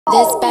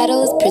This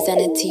battle is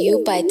presented to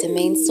you by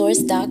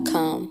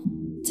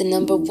DomainSource.com, the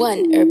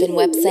 #1 urban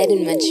website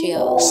in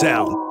Montreal.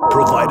 Sound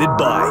provided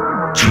by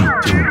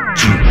G2G.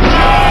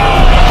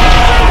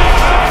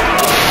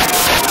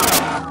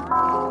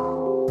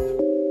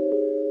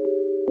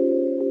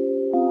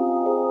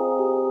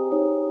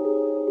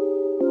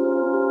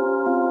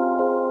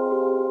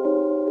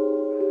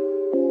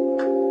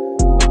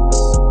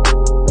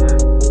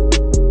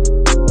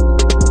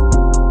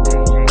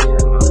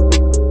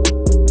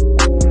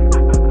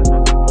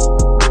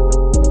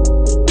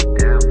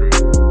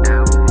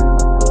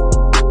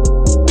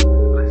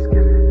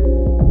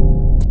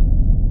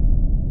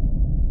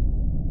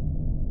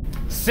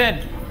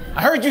 Said,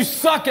 I heard you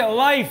suck at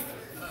life.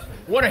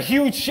 What a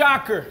huge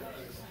shocker.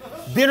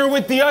 Dinner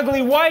with the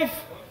ugly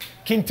wife,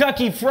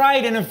 Kentucky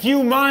Fried, and a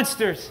few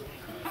monsters.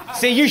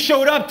 Say you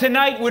showed up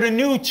tonight with a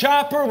new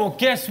chopper. Well,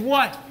 guess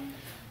what?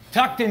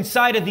 Tucked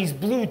inside of these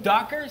blue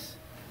Dockers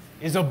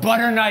is a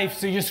butter knife,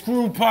 so you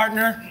screw,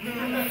 partner.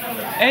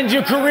 End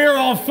your career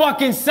on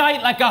fucking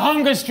sight like a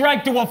hunger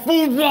strike to a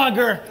food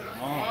blogger.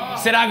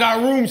 Said, I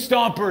got room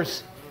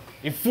stompers.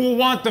 If fool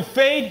want the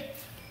fade,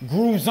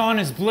 grooves on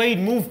his blade,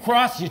 move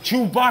cross your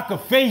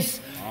Chewbacca face.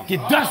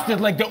 Get dusted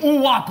like the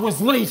WUB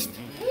was laced.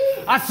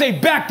 I say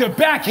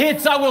back-to-back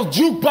hits, I will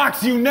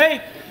jukebox you,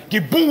 Nate.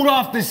 Get booed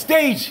off the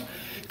stage.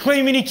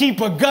 Claiming he keep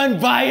a gun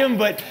by him,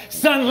 but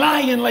son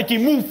lying like he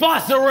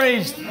Mufasa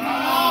raised.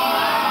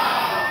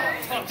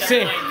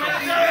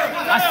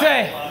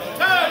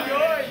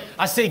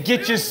 I say,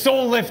 get your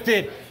soul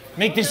lifted.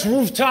 Make this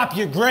rooftop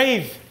your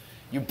grave.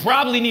 You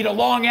probably need a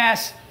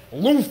long-ass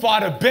loofah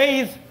to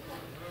bathe.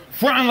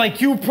 Frontin' like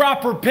you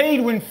proper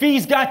paid when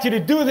fees got you to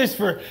do this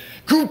for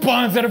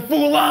coupons at a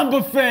full-on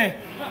buffet.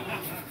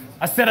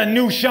 I said I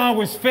knew Sean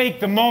was fake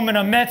the moment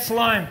I met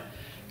Slime.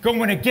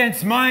 Going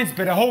against mines,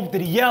 but I hope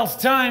that he yells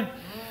time.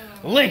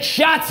 Lick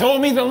shots,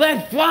 homie, the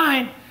lead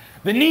flying.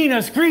 The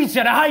Nina screech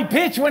at a high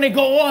pitch when they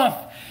go off.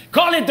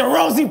 Call it the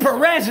Rosie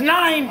Perez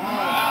 9.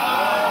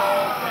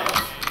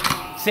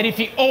 Said if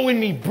he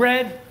owing me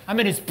bread, I'm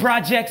in his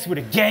projects with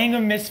a gang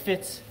of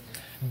misfits.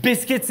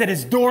 Biscuits at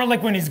his door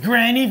like when his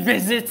granny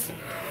visits.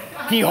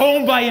 He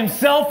home by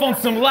himself on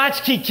some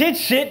latchkey kid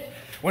shit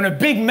when a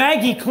big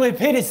Maggie clip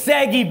hit his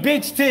saggy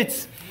bitch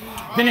tits.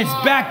 Then it's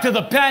back to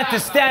the pad to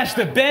stash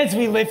the beds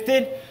we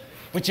lifted,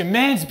 but your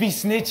mans be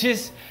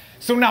snitches.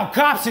 So now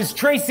cops is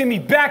tracing me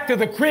back to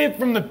the crib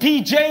from the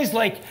PJs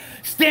like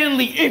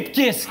Stanley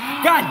Ipkiss.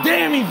 God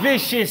damn, he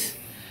vicious.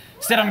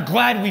 Said I'm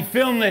glad we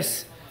filmed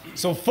this,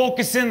 so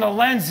focus in the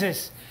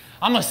lenses.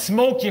 I'ma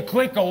smoke your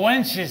clique of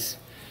wenches.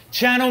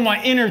 Channel my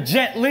inner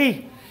Jet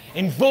Li.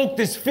 Invoke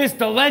this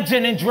fist of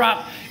legend and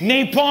drop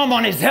napalm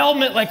on his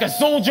helmet like a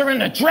soldier in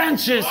the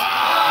trenches. I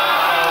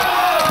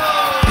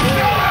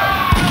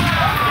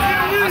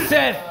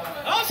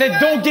said,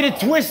 don't get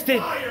it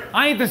twisted.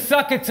 I ain't the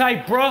sucker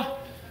type, bruh.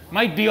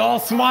 Might be all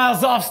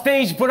smiles off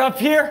stage, but up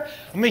here,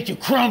 I'll make you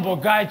crumble,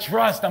 guy.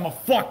 Trust, I'ma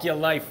fuck your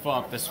life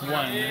up this one,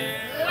 man.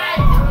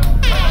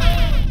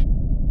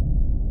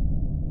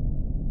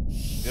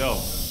 Yo,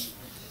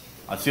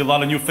 I see a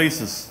lot of new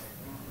faces.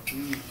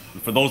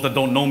 And for those that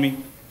don't know me,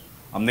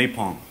 I'm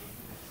Napalm.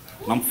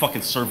 And I'm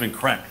fucking serving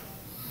crack.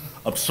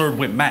 Absurd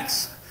with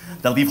Max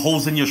that leave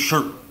holes in your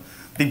shirt.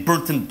 They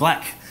burnt in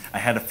black. I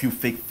had a few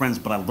fake friends,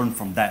 but I learned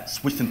from that.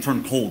 Switched and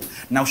turned cold.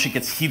 Now shit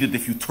gets heated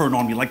if you turn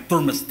on me like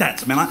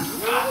thermostats, man.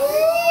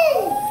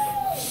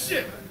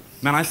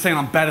 Man, I ain't saying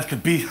I'm bad as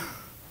could be.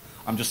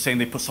 I'm just saying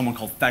they put someone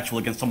called Faktual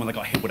against someone that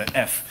got hit with an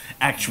F.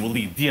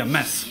 Actually,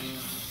 DMS.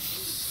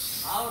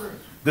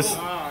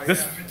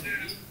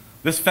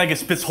 This faggot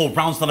spits whole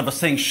rounds out of us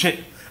saying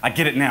shit. I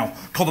get it now.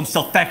 Call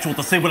himself Faktual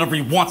to say whatever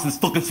he wants and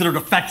still consider it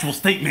a factual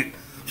statement.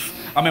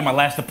 I made my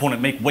last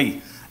opponent make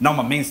way. Now I'm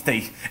a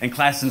mainstay in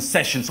class in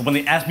session, so when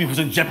they ask me who's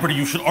in jeopardy,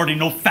 you should already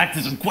know fact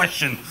is in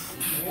question.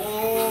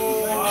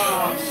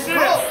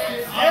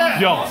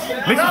 Yo,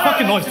 make some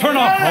fucking noise. Turn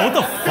off, bro. What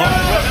the fuck?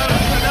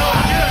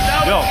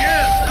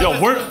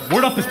 Yo,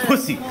 word up is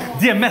pussy.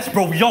 DMS,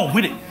 bro, we all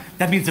with it.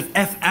 That means if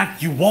F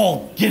act, you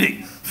all get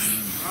it.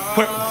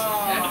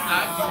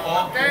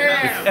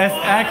 If F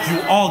act, you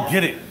all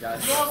get it.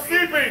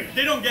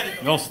 They don't get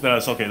it. No,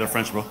 it's okay. They're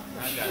French, bro.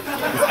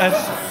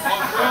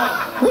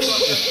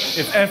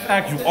 If F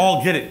act, you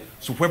all get it.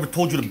 So whoever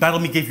told you to battle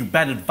me gave you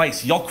bad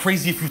advice. Y'all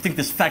crazy if you think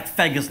this fact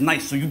fag is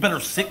nice. So you better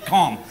sit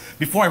calm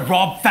before I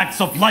rob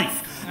facts of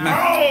life.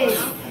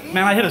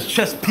 Man, I hit his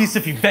chest piece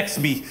if he vex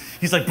me.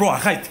 He's like, bro,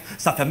 arrête,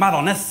 ça fait mal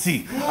en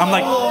esti. I'm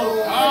like,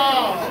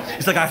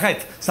 he's like,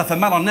 arrête, ça fait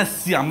mal en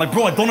esti. I'm like,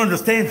 bro, I don't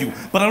understand you,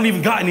 but I don't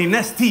even got any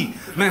nesty,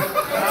 man.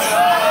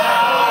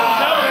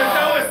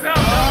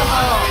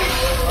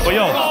 But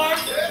yo,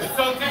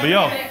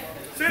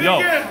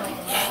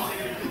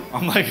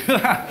 I'm like, yo,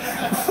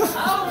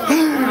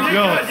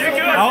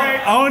 I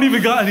don't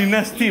even got any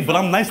nesty, but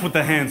I'm nice with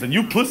the hands, and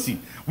you pussy.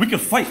 We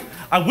could fight.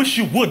 I wish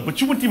you would, but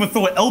you wouldn't even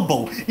throw an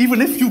elbow,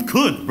 even if you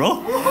could,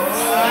 bro.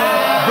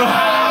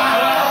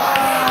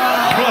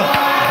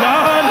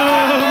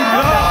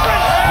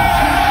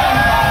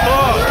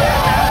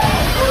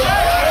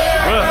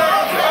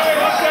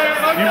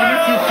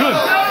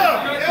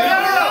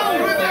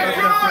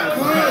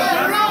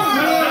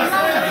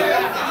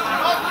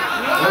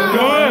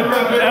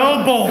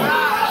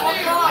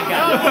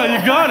 You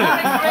got it.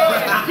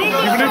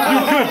 Even if you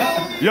could.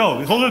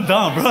 Yo, hold it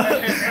down, bro.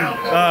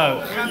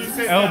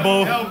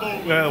 Elbow.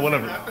 Yeah,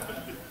 whatever.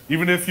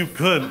 Even if you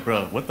could,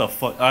 bro. What the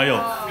fuck?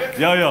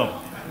 Yo.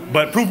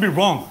 But prove me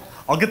wrong.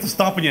 I'll get to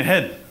stomping your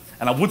head.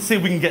 And I would say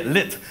we can get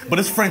lit, but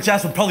this French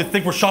ass would probably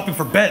think we're shopping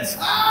for beds.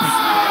 Bro.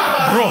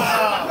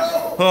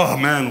 Oh,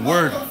 man,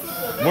 word.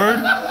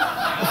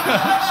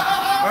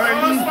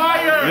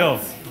 Yo,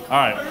 all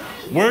right.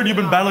 Word, you've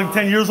been battling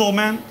 10 years old,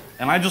 man,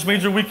 and I just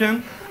made your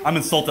weekend? I'm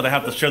insulted I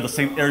have to share the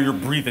same air you're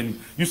breathing.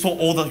 You're so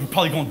old that you're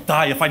probably gonna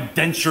die if I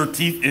dent your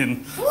teeth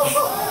in.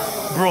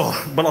 Bro,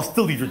 but I'll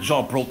still leave your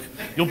jaw broke.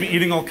 You'll be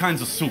eating all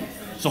kinds of soup.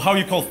 So how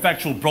you call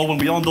factual, bro, when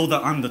we all know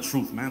that I'm the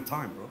truth, man?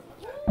 Time, bro.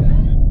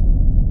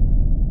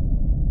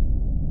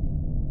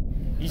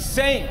 He's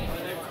saying,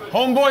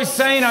 homeboy's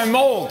saying I'm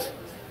old.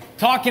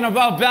 Talking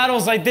about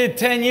battles I did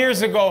 10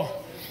 years ago.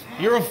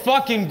 You're a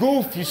fucking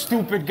goof, you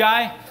stupid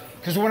guy.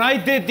 Because when I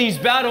did these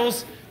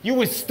battles, you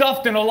was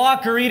stuffed in a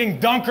locker eating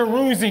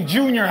Dunkaroos in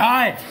junior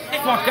high.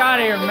 Fuck out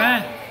of here,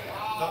 man.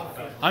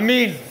 I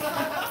mean,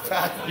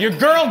 your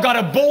girl got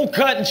a bowl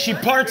cut and she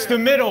parts the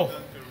middle.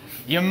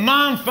 Your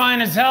mom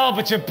fine as hell,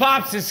 but your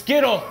pop's a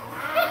skittle.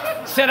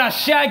 Said I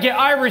shag your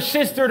Irish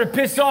sister to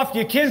piss off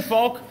your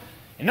kinfolk.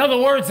 In other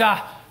words,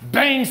 I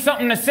bang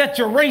something to set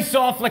your race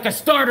off like a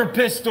starter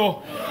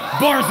pistol.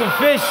 Bars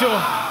official.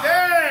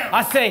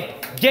 I say,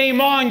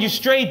 game on, you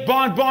straight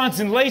bonbons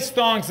and lace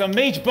thongs. I'm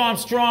H-bomb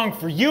strong.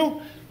 For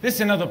you, this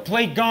another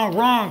plate gone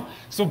wrong.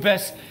 So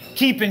best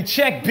keep in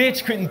check,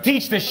 bitch. Couldn't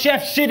teach the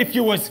chef shit if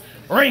you was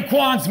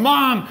Raekwon's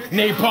mom,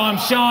 Napalm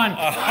Sean.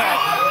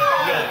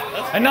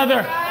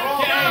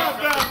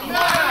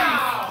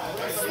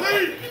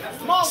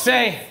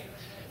 Say,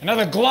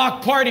 another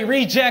Glock party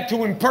reject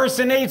who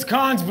impersonates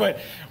cons but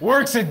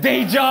works a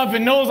day job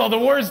and knows all the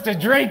words to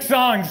Drake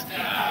songs.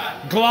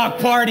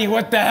 Glock party,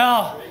 what the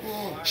hell?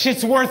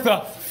 Shit's worth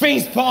a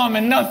facepalm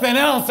and nothing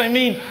else. I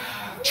mean,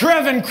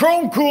 Trev and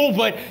Chrome cool,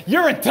 but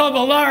you're a tub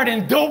of lard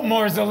and Dope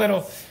More's a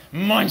little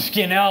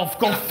munchkin elf.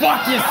 Go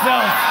fuck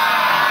yourself.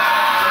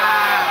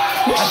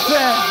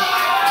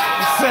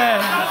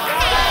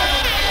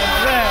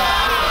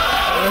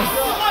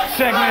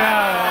 Check me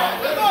out.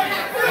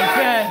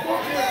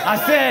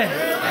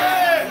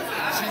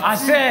 I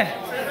said,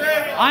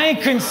 I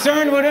ain't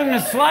concerned with him the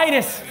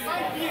slightest.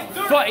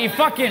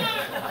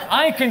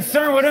 I ain't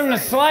concerned with him the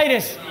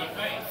slightest.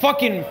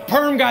 Fucking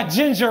perm got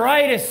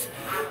gingeritis.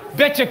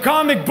 Bet your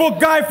comic book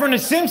guy from The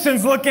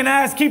Simpsons looking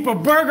ass keep a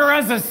burger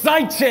as a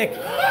side chick.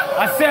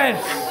 I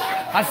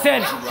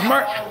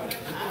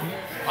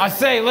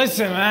say,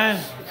 listen,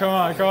 man. Come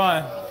on.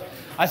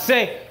 I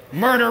say,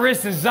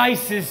 murderous as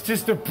ISIS.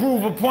 Just to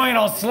prove a point,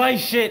 I'll slice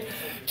shit.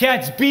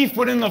 Catch beef,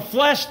 but in the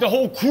flesh, the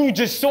whole crew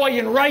just soy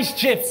and rice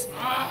chips.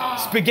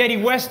 Spaghetti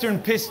Western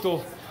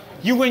pistol.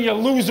 You and your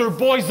loser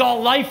boys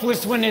all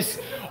lifeless when this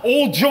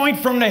old joint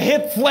from the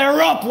hip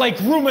flare up like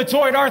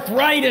rheumatoid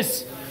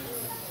arthritis.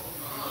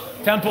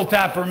 Temple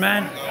tapper,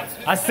 man.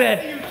 I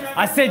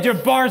said your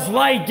bar's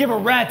light. Give a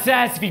rat's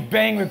ass if he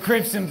bang with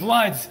Crips and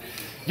Bloods.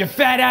 Your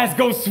fat ass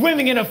goes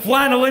swimming in a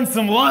flannel and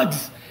some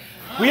lugs.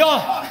 We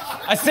all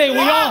seen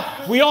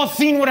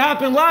what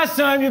happened last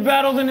time you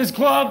battled in this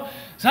club.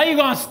 So how you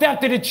gonna step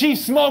to the chief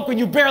smoke when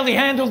you barely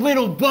handled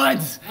little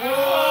buds? I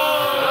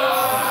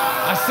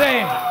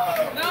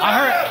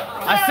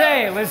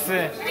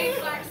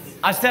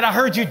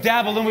heard you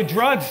dabbling with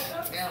drugs.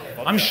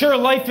 I'm sure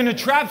life in a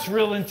trap's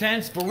real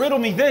intense, but riddle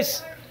me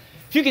this.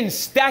 If you can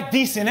stack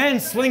decent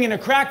ends slinging a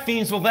crack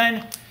fiends, well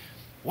then,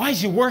 why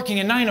is you working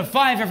a 9 to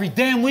 5 every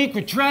damn week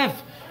with Trev?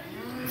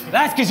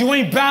 That's because you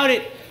ain't bout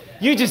it.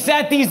 You just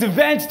at these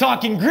events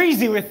talking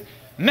greasy with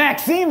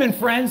Maxime and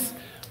friends,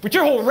 but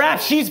your whole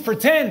rap sheet's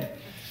pretend.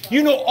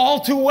 You know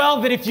all too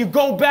well that if you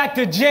go back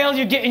to jail,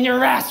 you're getting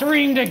your ass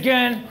reamed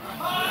again.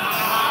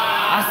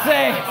 I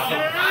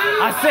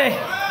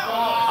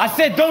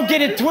said, don't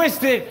get it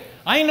twisted.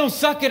 I ain't no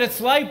sucker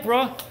that's light,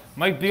 bro.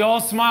 Might be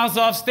all smiles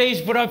off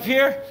stage, but up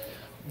here,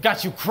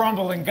 got you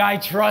crumbling, guy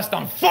trust.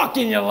 I'm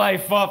fucking your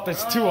life up.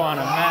 That's 2 on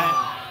him, man.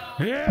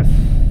 Yes.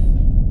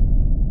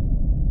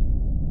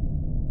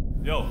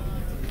 Yo,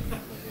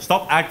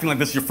 stop acting like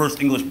this is your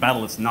first English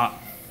battle. It's not.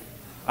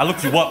 I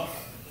looked you up.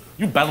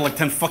 You battled like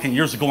 10 fucking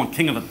years ago on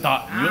King of the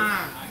Dot.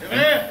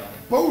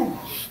 Boom.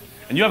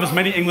 And you have as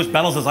many English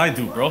battles as I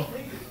do, bro.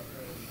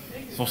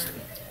 So,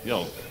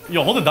 yo,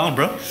 hold it down,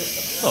 bro. What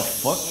the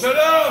fuck? Shut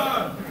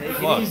up!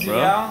 Fuck, Easy,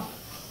 bro.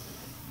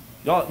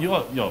 You have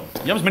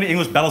as many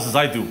English battles as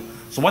I do.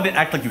 So why they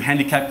act like you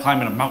handicap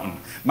climbing a mountain?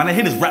 Man, I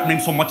hate his rap name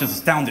so much it's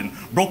astounding.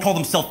 Bro called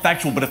himself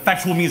Factual, but if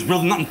factual means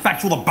really nothing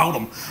factual about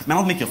him. Man,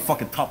 I'll make your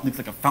fucking top leak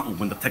like a fountain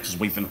when the text is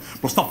waving.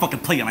 Bro, stop fucking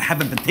playing. I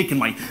haven't been taking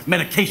my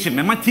medication,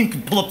 man. My team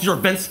can pull up to your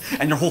events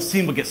and your whole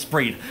scene will get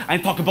sprayed. I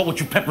ain't talking about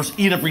what you peppers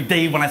eat every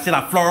day when I say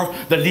that flour,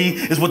 the lee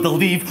is what they'll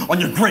leave on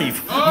your grave.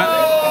 Shit!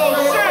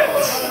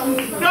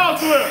 Down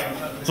to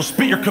it! So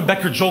spit your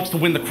Quebecer jokes to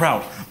win the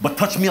crowd. But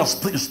touch me, I'll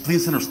split your spleen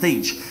center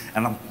stage.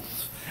 And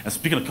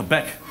speaking of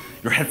Quebec,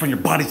 your head from your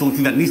body's the only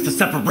thing that needs to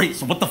separate,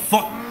 so what the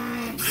fuck?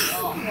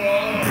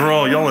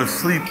 Bro, y'all are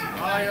asleep.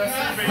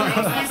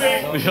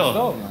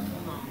 Yo.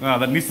 Nah,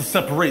 that needs to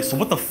separate. So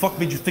what the fuck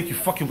made you think you're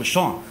fucking with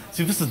Sean?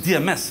 See, this is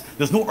DMS.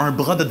 There's no un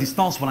bras de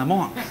distance when I'm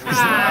on.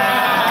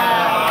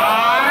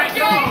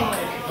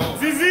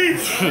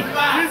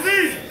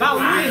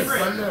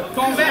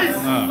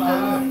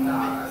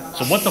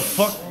 So what the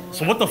fuck?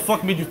 So what the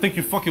fuck made you think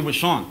you're fucking with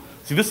Sean?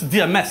 See, this is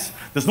DMS.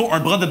 There's no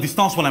un bras de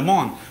distance when I'm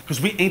on, because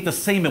we ain't the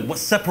same, and what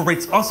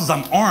separates us is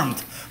I'm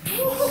armed.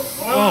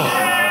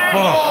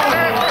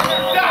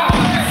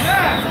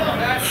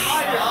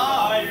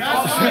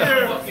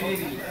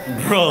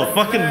 Bro,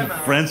 fucking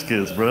French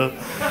kiss, bro.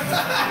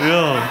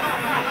 Yo.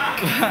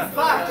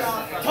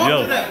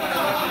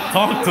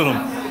 Talk to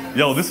them.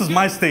 Yo, this is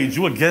my stage.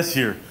 You a guest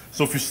here.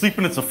 So if you're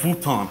sleeping, it's a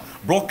futon.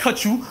 Bro, I'll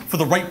cut you for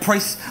the right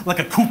price like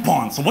a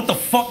coupon. So what the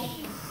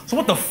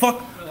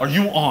fuck are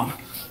you on,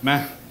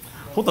 man?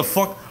 What the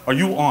fuck are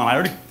you on? I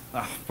already,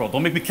 bro,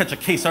 don't make me catch a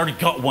case. I already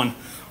got one.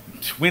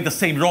 We ain't the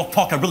same. You're all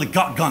talk. I really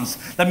got guns.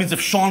 That means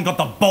if Sean got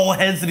the ball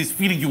heads and he's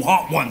feeding you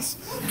hot ones.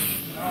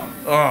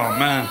 Oh,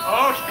 man.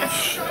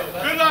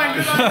 Good line.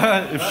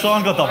 If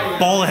Sean got the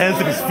ball heads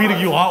and he's feeding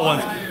you hot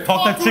ones,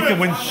 talk that chicken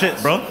win shit,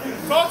 bro.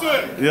 Talk to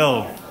it.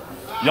 Yo,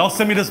 y'all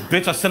send me this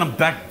bitch, I sent him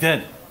back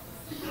dead.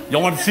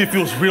 Y'all wanted to see if it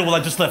was real, well, I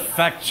just left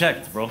fact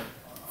checked, bro.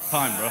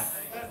 Time, bro.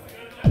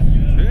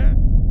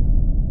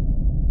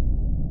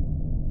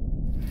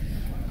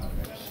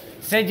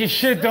 Said your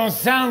shit don't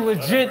sound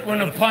legit when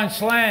the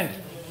punch land.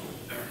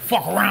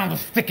 Fuck around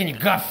with stick in your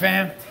gut,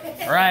 fam.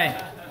 All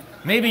right.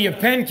 Maybe your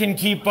pen can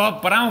keep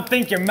up, but I don't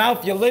think your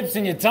mouth, your lips,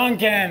 and your tongue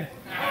can.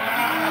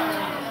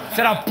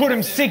 Said I'll put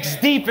him 6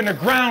 deep in the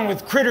ground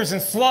with critters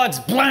and slugs,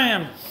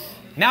 blam!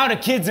 Now the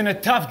kid's in a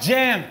tough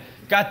jam.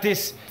 Got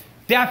this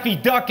Daffy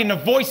Duck and the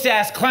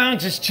voice-ass clown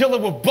just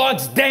chilling with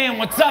bugs. Damn,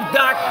 what's up,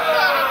 Doc?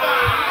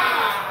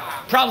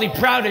 Probably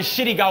proud as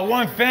shit he got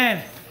one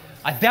fan.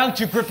 I doubt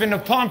you're gripping the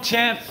pump,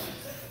 champ.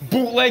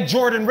 Bootleg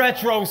Jordan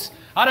retros.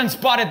 I done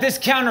spotted this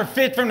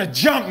counterfeit from the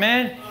jump,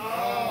 man.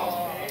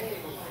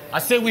 I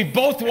say we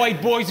both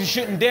white boys who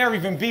shouldn't dare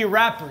even be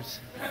rappers.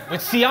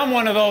 But see, I'm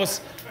one of those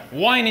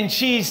wine and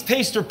cheese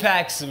taster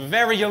packs of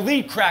very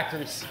elite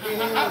crackers.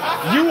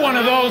 You one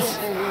of those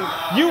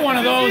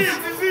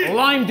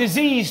Lyme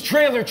disease,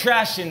 trailer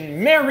trash,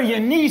 and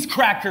Marianese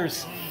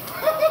crackers.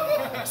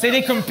 Say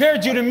they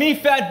compared you to me,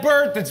 fat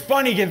bird, that's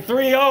funny, get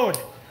 3-0'd.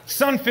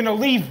 Son finna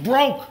leave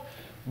broke.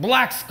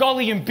 Black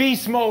Scully in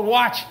beast mode,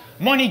 watch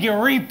money get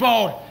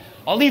repoed.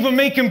 I'll even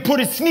make him put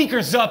his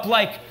sneakers up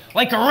like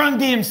a Run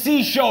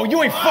DMC show.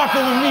 You ain't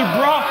fucking with me,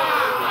 bro.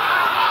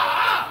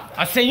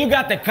 I say you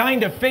got the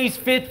kind of face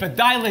fit for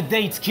dial-a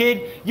dates,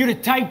 kid. You the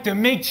type to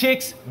make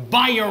chicks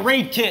buy your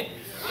rape kit.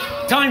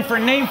 Time for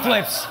name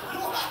flips.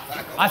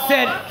 I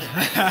said,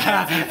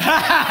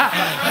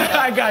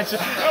 I got you.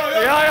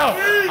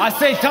 Yo. I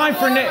say time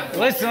for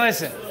listen.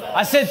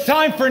 I said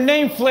time for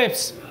name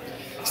flips.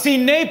 See,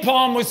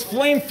 napalm was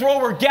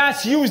flamethrower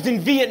gas used in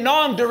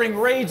Vietnam during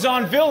raids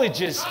on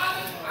villages.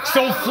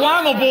 So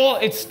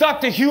flammable, it stuck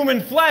to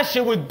human flesh,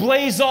 it would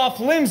blaze off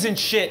limbs and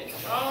shit.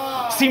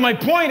 See, my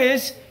point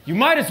is, you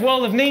might as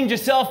well have named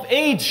yourself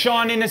AIDS,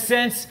 Sean, in a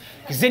sense,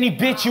 because any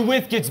bitch you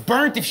with gets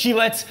burnt if she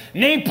lets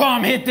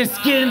napalm hit the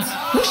skins.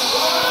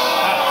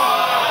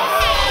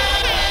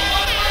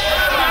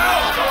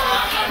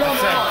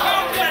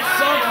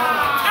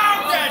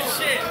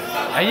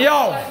 Hey,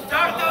 yo.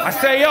 I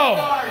say, yo.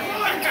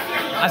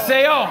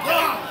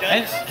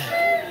 And,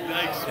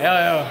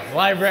 yo,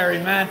 library,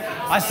 man.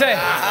 I say,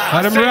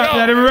 let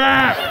him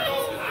rap.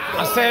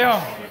 I say, yo.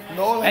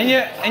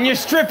 And your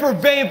stripper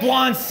babe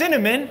blonde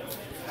cinnamon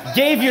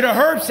gave you the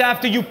herps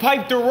after you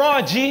piped her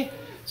raw, G.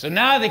 So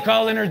now they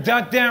calling her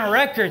Duck Down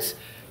Records,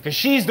 because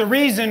she's the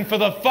reason for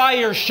the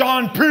fire,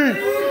 Sean P.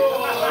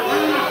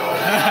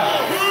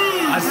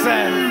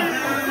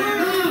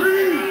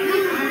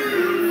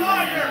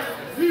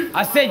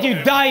 I said you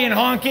dying,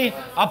 honky.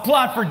 I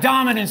plot for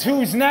dominance.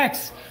 Who's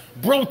next?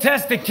 Bro,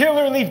 test the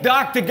killer, leave the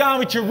octagon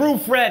with your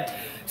roof red.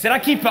 Said I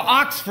keep an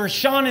ox for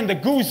Sean in the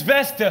goose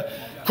vest to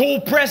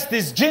cold press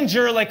this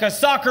ginger like a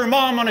soccer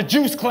mom on a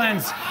juice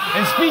cleanse.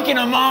 And speaking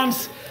of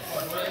moms,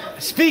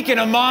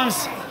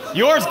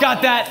 yours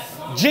got that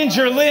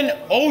Ginger Lynn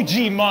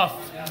OG muff.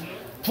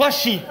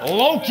 Plushy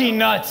Loki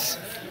nuts.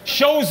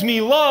 Shows me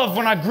love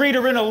when I greet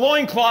her in a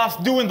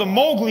loincloth doing the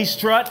Mowgli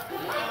strut.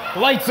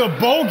 Lights a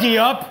bogey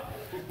up.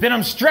 Then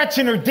I'm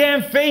stretching her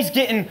damn face,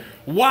 getting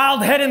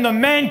wild head in the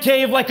man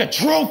cave like a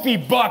trophy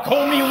buck.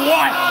 Homie,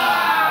 what?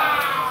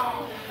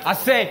 I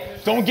say,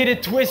 don't get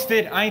it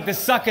twisted. I ain't the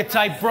sucker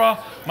type, bro.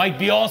 Might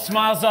be all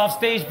smiles off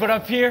stage, but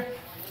up here,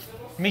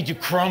 made you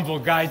crumble,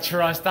 guy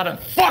trust. I done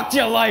fucked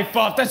your life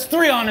up. That's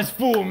 3 on this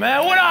fool,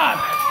 man. What up?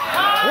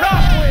 What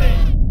up with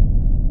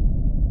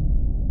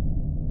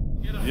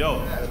it?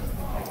 Yo,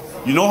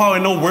 you know how I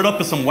know Word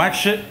Up is some whack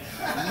shit?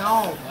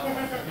 No.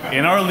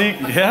 In our league,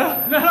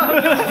 yeah?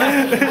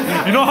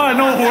 You know how I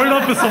know Word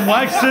Up is some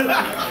whack shit?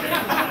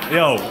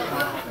 Yo,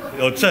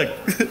 check.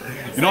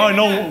 You know how I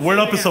know Word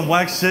Up is some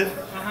whack shit?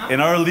 In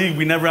our league,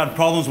 we never had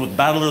problems with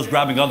battlers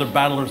grabbing other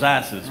battlers'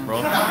 asses,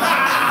 bro.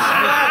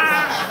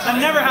 That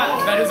never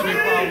happened. That is a big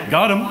problem.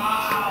 Got him.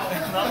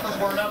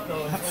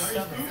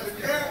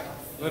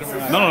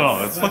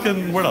 No. It's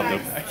fucking word up,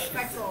 dude.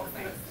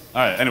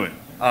 All right. Anyway,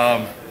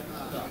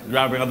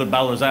 grabbing other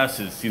battlers'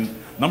 asses. See,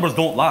 numbers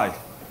don't lie,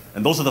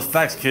 and those are the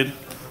facts, kid.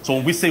 So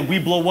when we say we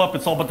blow up,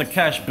 it's all about the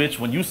cash, bitch.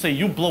 When you say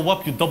you blow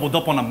up, you doubled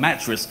up on a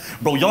mattress,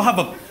 bro. Y'all have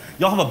a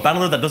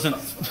battler that doesn't.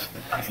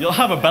 Y'all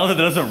have a battler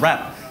that doesn't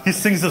rap. He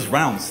sings his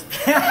rounds.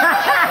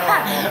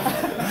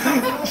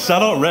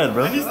 Shout out Red,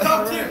 bro. He's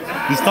top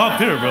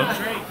tier, bro.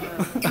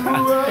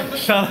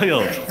 Shout out,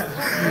 yo.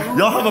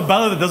 Y'all have a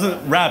battler that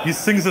doesn't rap. He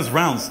sings his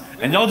rounds,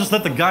 and y'all just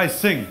let the guy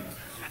sing.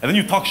 And then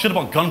you talk shit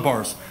about gun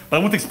bars, but I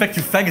wouldn't expect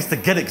you faggots to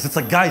get it, because it's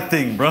a guy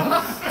thing, bro.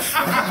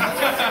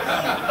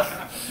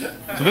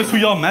 So this who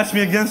y'all matched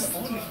me against?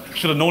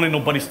 Should have known ain't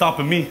nobody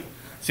stopping me.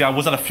 See, I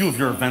was at a few of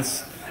your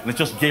events, and it's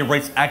just gay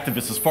rights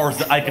activists as far as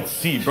the eye could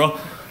see, bro.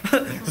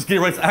 Just gay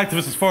rights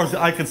activists as far as the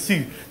eye could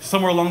see.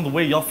 Somewhere along the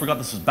way, y'all forgot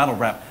this is battle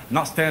rap,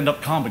 not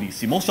stand-up comedy.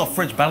 See, most y'all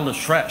French battlers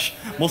trash.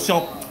 Most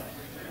y'all...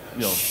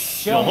 Yo,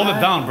 hold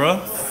it down, bro.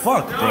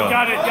 Fuck, bro. You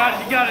got it.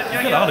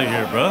 Get out of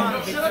here, bro.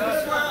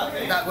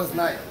 That was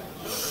nice.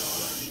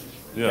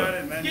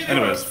 Yeah.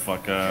 Anyways,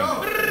 fuck.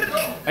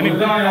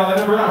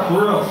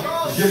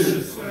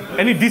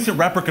 Any decent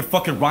rapper could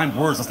fucking rhyme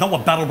words. That's not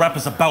what battle rap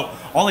is about.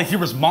 All I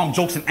hear is mom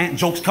jokes and aunt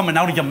jokes coming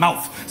out of your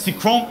mouth. See,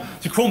 Chrome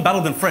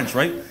battled in French,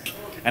 right?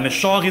 And the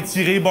char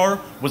retiré bar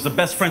was the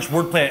best French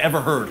wordplay I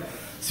ever heard.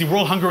 See,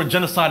 world hunger and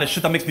genocide is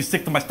shit that makes me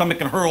sick to my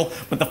stomach and hurl.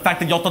 But the fact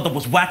that y'all thought that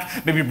was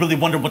whack made me really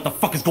wonder what the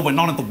fuck is going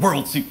on in the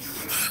world. See,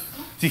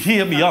 he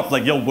hit me up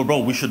like, yo, bro,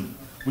 we should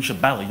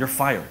battle. You're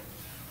fire.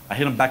 I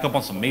hit him back up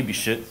on some maybe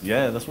shit.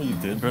 Yeah, that's what you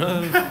did, bro.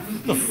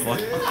 What the fuck?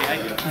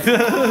 You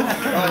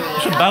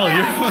should battle.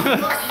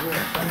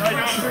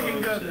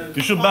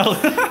 You should battle.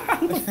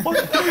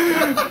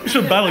 You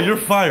should battle. You're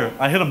fire.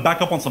 I hit him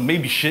back up on some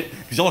maybe shit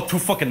because y'all are too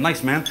fucking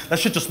nice, man. That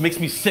shit just makes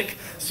me sick.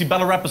 See,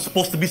 battle rap is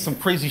supposed to be some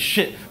crazy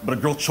shit, but a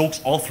girl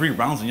chokes all 3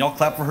 rounds and y'all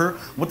clap for her?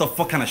 What the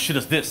fuck kind of shit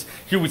is this?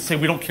 Here we say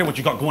we don't care what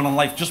you got going on in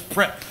life. Just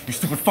prep. You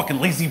stupid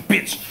fucking lazy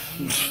bitch.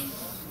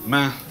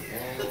 Man.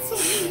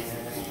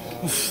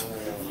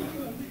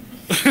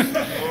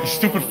 You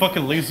stupid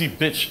fucking lazy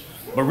bitch.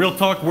 But real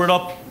talk, word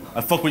up,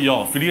 I fuck with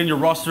y'all. If you're in your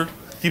roster,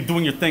 keep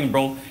doing your thing,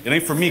 bro. It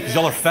ain't for me, because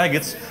y'all are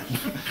faggots.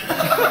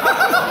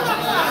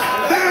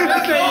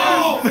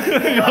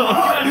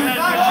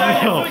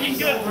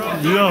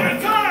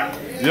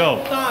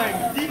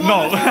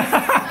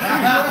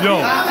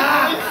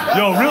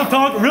 Yo, real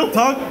talk,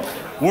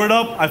 word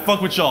up, I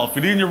fuck with y'all. If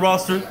you're in your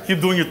roster, keep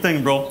doing your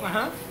thing, bro.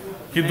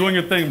 Keep doing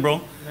your thing,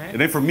 bro. It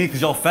ain't for me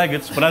because y'all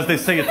faggots, but as they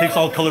say, it takes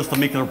all colors to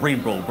make it a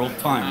rainbow, bro.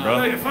 Time,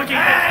 bro.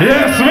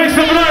 Yes, make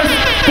some noise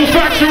pour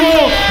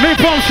Faktual,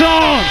 Napalm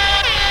Sean.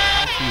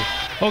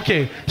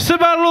 OK. Ce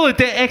battle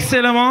était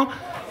excellemment,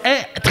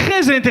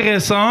 très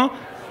intéressant.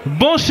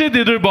 Bon shit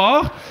des deux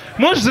bords.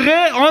 Moi, je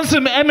dirais, on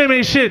some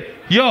MMA shit.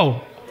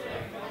 Yo.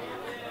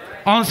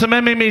 On some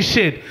MMA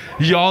shit.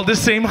 Y'all the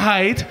same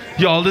height,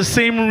 y'all the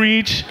same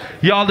reach,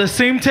 y'all the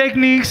same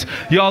techniques,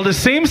 y'all the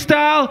same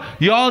style,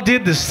 y'all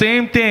did the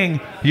same thing.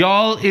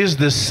 Y'all is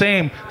the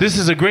same. This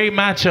is a great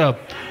matchup.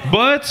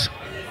 But,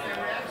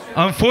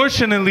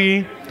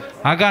 unfortunately,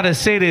 I gotta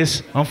say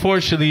this,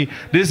 unfortunately,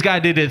 this guy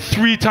did it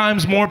 3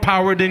 times more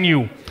power than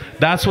you.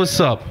 That's what's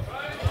up.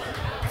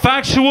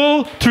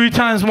 Faktual, 3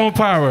 times more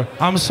power.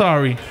 I'm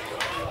sorry.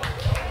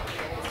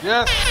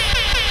 Yes.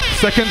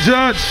 Second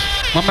judge,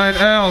 my man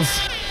Els.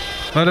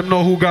 Let him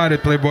know who got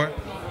it, Playboy.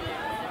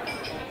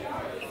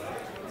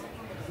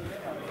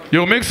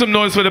 Yo, make some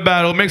noise for the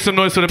battle. Make some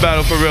noise for the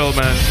battle for real,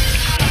 man.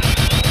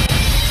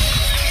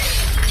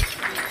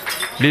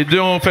 Les deux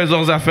ont fait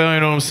leurs affaires, you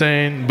know what I'm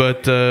saying?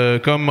 But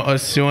comme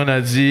Osion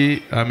a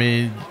dit, I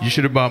mean, you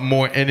should have brought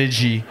more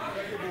energy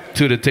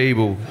to the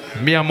table.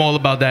 Me, I'm all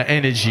about that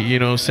energy, you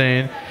know what I'm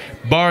saying?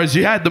 Bars,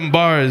 you had them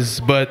bars,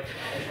 but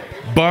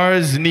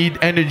bars need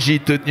energy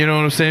to, you know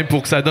what I'm saying,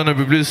 pour que ça donne un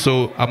peu plus,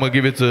 so I'm gonna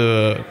give it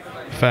to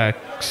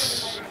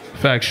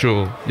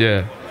Faktual,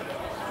 yeah.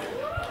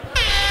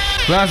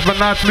 Last but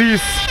not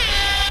least,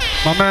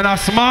 my man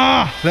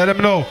Asma, let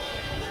him know.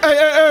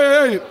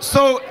 Hey.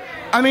 So,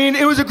 I mean,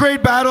 it was a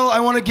great battle. I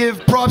want to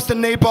give props to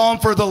Napalm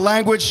for the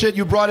language shit.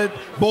 You brought it,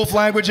 both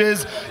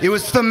languages. It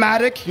was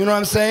thematic, you know what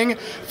I'm saying?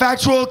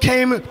 Faktual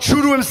came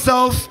true to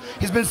himself.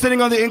 He's been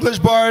sitting on the English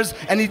bars,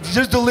 and he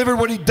just delivered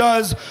what he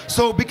does.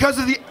 So because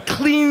of the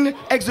clean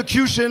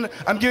execution,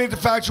 I'm giving it to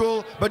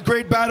Faktual, but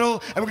great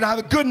battle. And we're going to have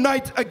a good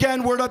night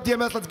again. Word up,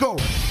 DMS, let's go.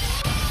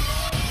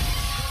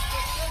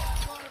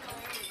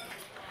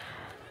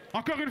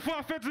 Encore une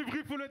fois, faites du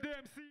bruit pour le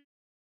DMC.